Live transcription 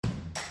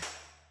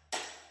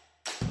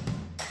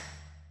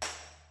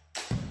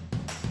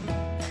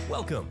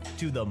Welcome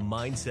to the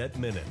Mindset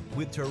Minute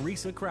with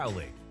Teresa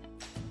Crowley.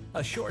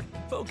 A short,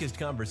 focused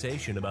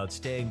conversation about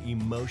staying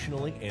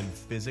emotionally and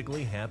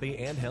physically happy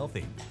and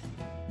healthy.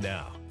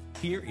 Now,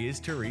 here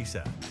is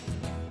Teresa.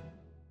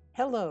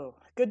 Hello,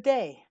 good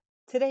day.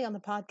 Today on the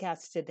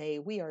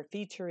podcast we are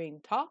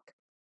featuring talk,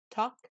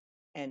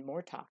 and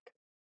more talk.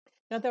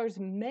 Now, there's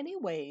many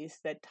ways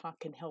that talk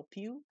can help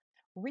you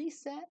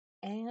reset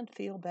and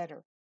feel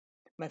better.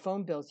 My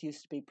phone bills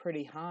used to be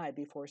pretty high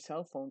before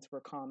cell phones were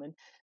common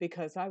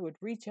because I would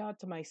reach out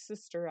to my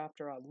sister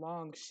after a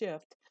long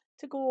shift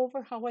to go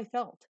over how I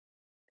felt.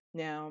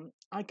 Now,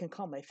 I can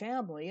call my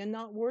family and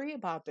not worry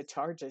about the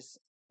charges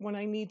when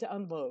I need to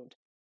unload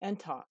and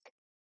talk,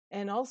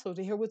 and also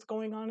to hear what's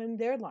going on in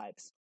their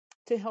lives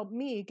to help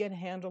me get a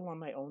handle on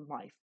my own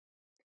life.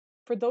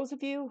 For those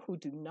of you who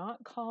do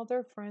not call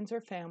their friends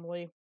or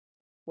family,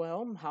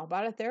 well, how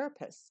about a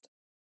therapist?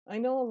 I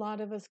know a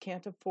lot of us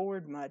can't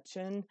afford much,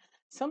 and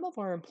some of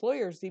our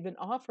employers even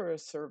offer a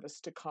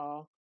service to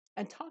call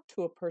and talk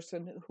to a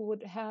person who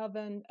would have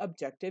an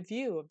objective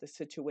view of the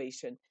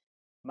situation,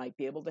 might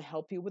be able to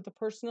help you with a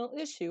personal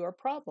issue or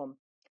problem,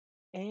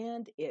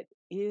 and it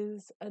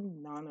is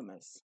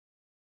anonymous.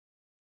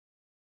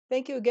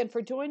 Thank you again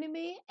for joining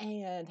me,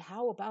 and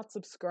how about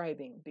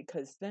subscribing?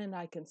 Because then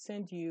I can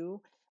send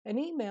you an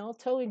email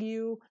telling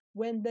you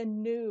when the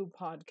new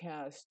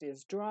podcast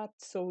is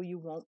dropped so you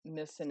won't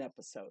miss an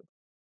episode.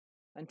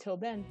 Until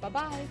then,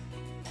 bye-bye.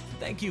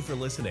 Thank you for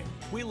listening.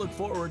 We look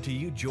forward to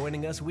you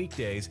joining us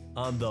weekdays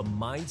on the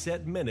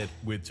Mindset Minute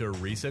with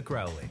Teresa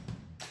Crowley.